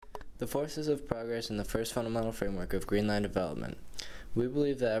The forces of progress in the first fundamental framework of Green Line development. We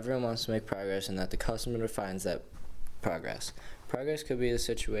believe that everyone wants to make progress and that the customer defines that progress. Progress could be the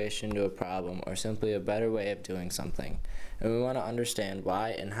situation to a problem or simply a better way of doing something, and we want to understand why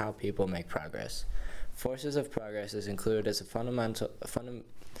and how people make progress. Forces of progress is included as a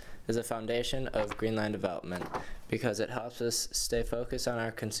foundation of Green Line development because it helps us stay focused on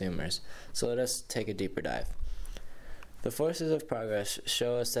our consumers. So let us take a deeper dive. The forces of progress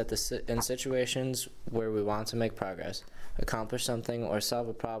show us that in situations where we want to make progress, accomplish something, or solve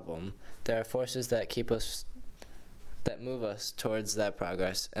a problem, there are forces that move us towards that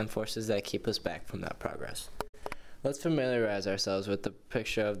progress and forces that keep us back from that progress. Let's familiarize ourselves with the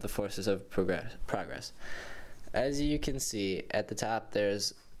picture of the forces of progress. As you can see at the top,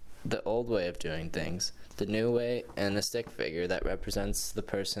 there's the old way of doing things, the new way, and a stick figure that represents the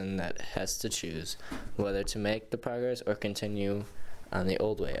person that has to choose whether to make the progress or continue on the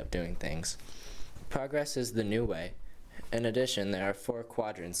old way of doing things. Progress is the new way. In addition, there are 4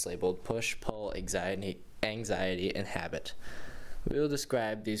 quadrants labeled push, pull, anxiety, and habit. We will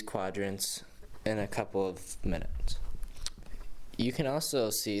describe these quadrants in a couple of minutes. You can also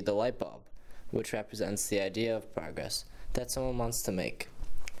see the light bulb, which represents the idea of progress that someone wants to make.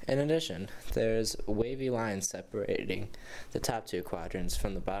 In addition, there's wavy lines separating the top 2 quadrants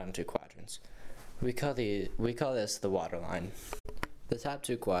from the bottom 2 quadrants. We call this the water line. The top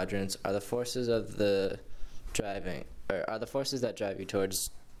 2 quadrants are the forces that drive you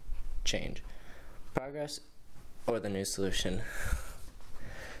towards change, progress, or the new solution.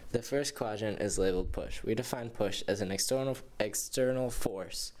 The first quadrant is labeled push. We define push as an external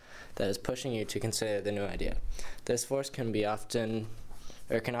force that is pushing you to consider the new idea. This force can often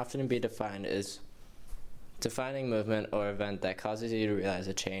be defined as defining movement or event that causes you to realize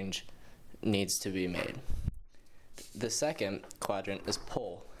a change needs to be made. The second quadrant is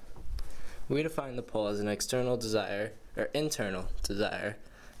pull. We define the pull as an internal desire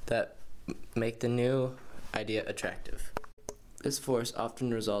that make the new idea attractive. This force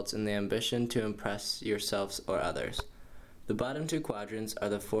often results in the ambition to impress yourselves or others. The bottom 2 quadrants are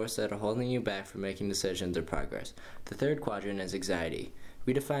the force that are holding you back from making decisions or progress. The third quadrant is anxiety.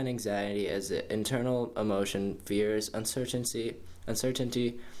 We define anxiety as the internal emotion, fears, uncertainty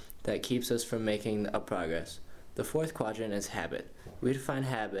that keeps us from making a progress. The fourth quadrant is habit. We define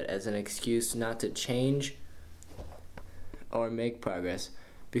habit as an excuse not to change or make progress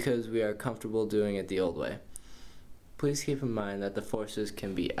because we are comfortable doing it the old way. Please keep in mind that the forces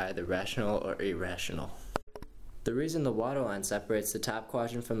can be either rational or irrational. The reason the water line separates the top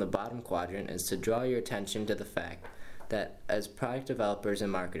quadrant from the bottom quadrant is to draw your attention to the fact that as product developers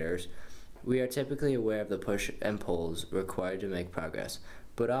and marketers, we are typically aware of the push and pulls required to make progress,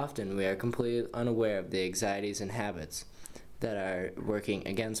 but often we are completely unaware of the anxieties and habits that are working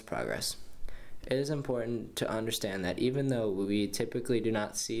against progress. It is important to understand that even though we typically do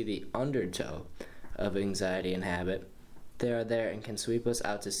not see the undertow of anxiety and habit, they are there and can sweep us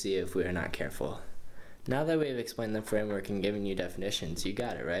out to sea if we are not careful. Now that we have explained the framework and given you definitions, you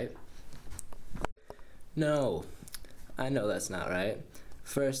got it, right? No, I know that's not right.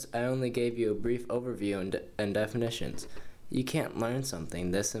 First, I only gave you a brief overview and definitions. You can't learn something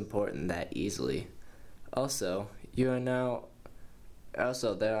this important that easily. Also, there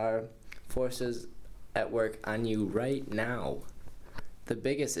are forces at work on you right now. The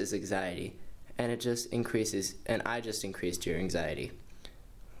biggest is anxiety, and I just increased your anxiety.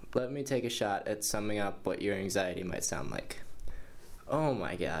 Let me take a shot at summing up what your anxiety might sound like. Oh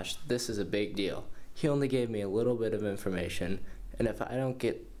my gosh, this is a big deal. He only gave me a little bit of information, and if I don't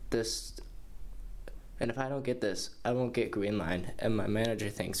get this, I won't get Green Line, and my manager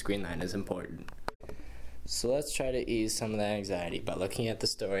thinks Green Line is important. So let's try to ease some of that anxiety by looking at the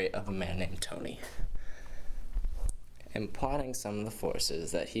story of a man named Tony and plotting some of the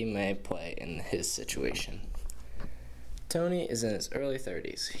forces that he may play in his situation. Tony is in his early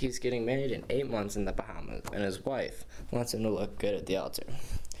 30s. He's getting married in 8 months in the Bahamas, and his wife wants him to look good at the altar.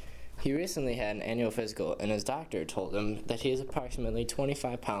 He recently had an annual physical, and his doctor told him that he is approximately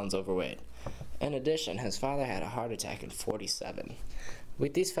 25 pounds overweight. In addition, his father had a heart attack at 47.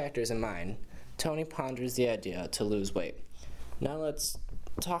 With these factors in mind, Tony ponders the idea to lose weight. Now let's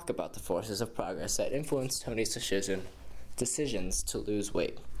talk about the forces of progress that influence Tony's decisions to lose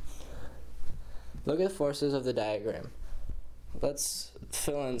weight. Look at the forces of the diagram. Let's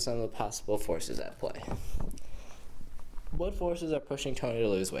fill in some of the possible forces at play. What forces are pushing Tony to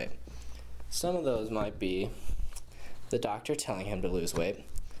lose weight? Some of those might be the doctor telling him to lose weight,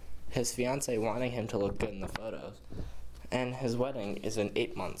 his fiancée wanting him to look good in the photos, and his wedding is in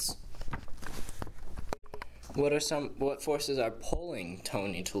 8 months. What forces are pulling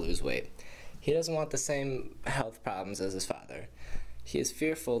Tony to lose weight? He doesn't want the same health problems as his father. He is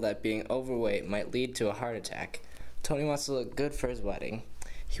fearful that being overweight might lead to a heart attack. Tony wants to look good for his wedding.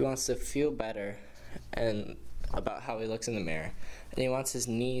 He wants to feel better and about how he looks in the mirror, and he wants his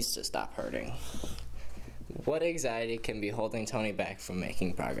knees to stop hurting. What anxiety can be holding Tony back from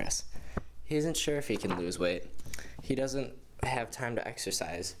making progress? He isn't sure if he can lose weight. He doesn't have time to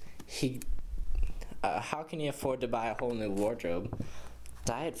exercise. How can he afford to buy a whole new wardrobe?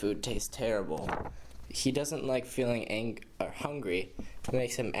 Diet food tastes terrible. He doesn't like feeling hungry. It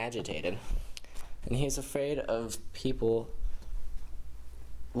makes him agitated. And he's afraid of people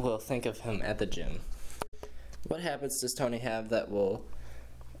will think of him at the gym. What habits does Tony have that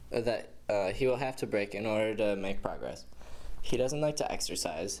he will have to break in order to make progress? He doesn't like to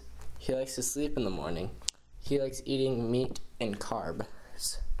exercise. He likes to sleep in the morning. He likes eating meat and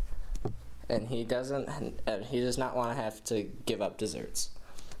carbs. And he does not want to have to give up desserts.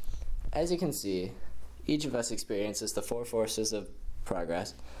 As you can see, each of us experiences the 4 forces of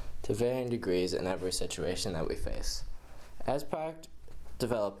progress to varying degrees in every situation that we face. As product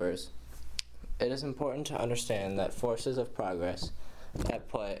developers, it is important to understand that forces of progress at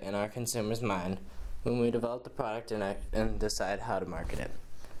play in our consumer's mind when we develop the product and decide how to market it.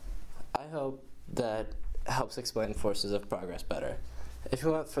 I hope that helps explain forces of progress better. If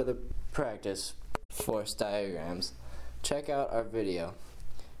you want further practice force diagrams, check out our video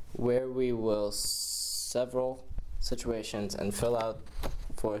where we will several situations and fill out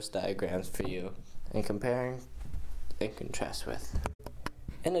force diagrams for you and compare and contrast with.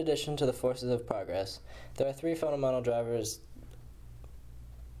 In addition to the forces of progress, there are 3 fundamental drivers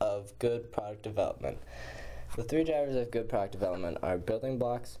of good product development. The 3 drivers of good product development are building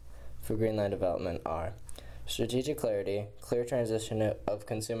blocks for green line development are strategic clarity, clear transition of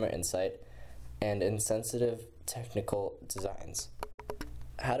consumer insight, and insensitive technical designs.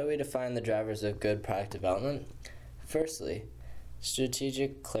 How do we define the drivers of good product development? Firstly,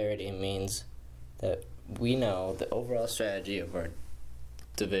 strategic clarity means that we know the overall strategy of our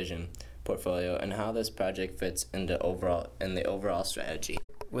division portfolio and how this project fits in the overall strategy.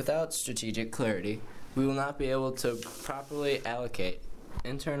 Without strategic clarity, we will not be able to properly allocate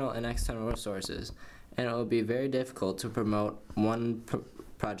internal and external resources, and it will be very difficult to promote one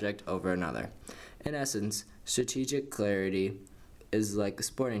project over another. In essence, strategic clarity is like a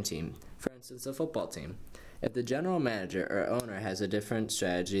sporting team, for instance, a football team. If the general manager or owner has a different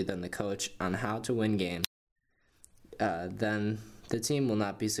strategy than the coach on how to win games, then the team will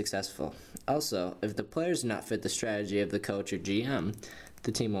not be successful. Also, if the players do not fit the strategy of the coach or GM,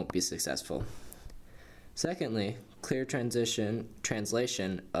 the team won't be successful. Secondly, clear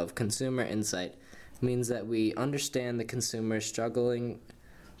translation of consumer insight means that we understand the consumer's struggling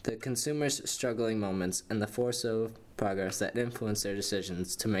moments and the force of progress that influence their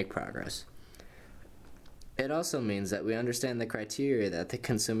decisions to make progress. It also means that we understand the criteria that the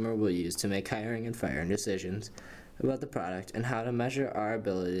consumer will use to make hiring and firing decisions about the product and how to measure our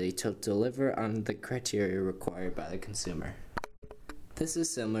ability to deliver on the criteria required by the consumer. This is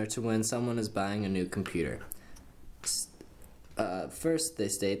similar to when someone is buying a new computer. First, they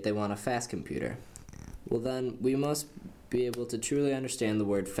state they want a fast computer. Well, then we must be able to truly understand the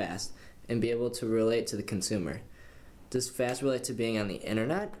word fast and be able to relate to the consumer. Does fast relate to being on the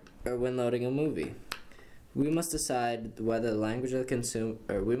internet or when loading a movie? We must decide whether the language of the consumer,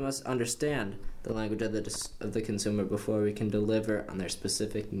 or we must understand the language of the consumer before we can deliver on their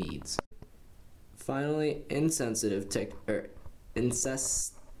specific needs. Finally, insensitive technical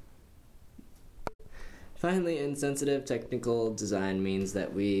design means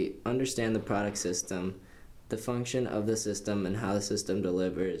that we understand the product system, the function of the system, and how the system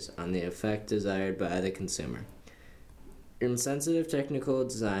delivers on the effect desired by the consumer. Insensitive technical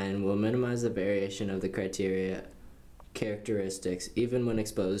design will minimize the variation of the characteristics even when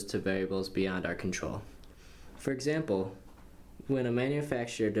exposed to variables beyond our control. For example, when a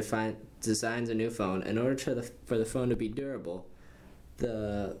manufacturer designs a new phone, in order for the phone to be durable,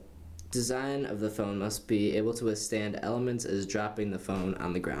 the design of the phone must be able to withstand elements as dropping the phone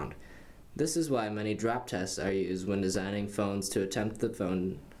on the ground. This is why many drop tests are used when designing phones to attempt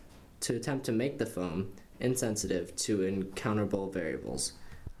to make the phone insensitive to encounterable variables.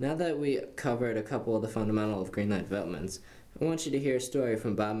 Now that we covered a couple of the fundamentals of Greenlight developments, I want you to hear a story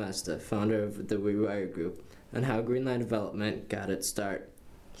from Bob Mesta, founder of the WeWired Group, on how Greenlight development got its start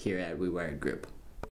here at WeWired Group.